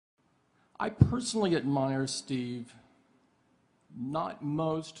I personally admire Steve not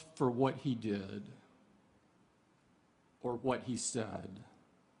most for what he did or what he said,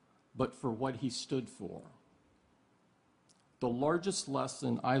 but for what he stood for. The largest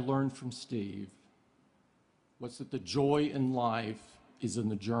lesson I learned from Steve was that the joy in life is in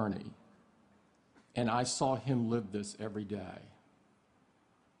the journey, and I saw him live this every day.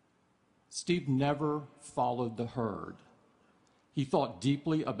 Steve never followed the herd. He thought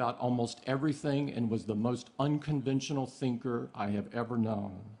deeply about almost everything and was the most unconventional thinker I have ever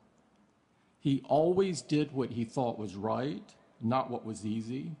known. He always did what he thought was right, not what was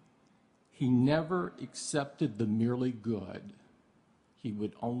easy. He never accepted the merely good. He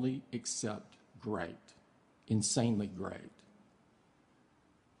would only accept great, insanely great.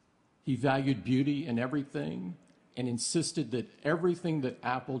 He valued beauty in everything and insisted that everything that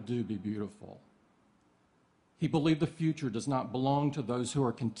Apple do be beautiful. He believed the future does not belong to those who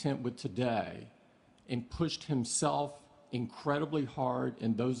are content with today and pushed himself incredibly hard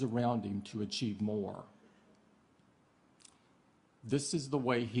and those around him to achieve more. This is the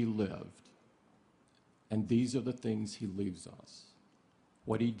way he lived, and these are the things he leaves us: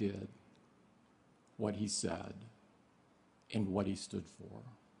 what he did, what he said, and what he stood for.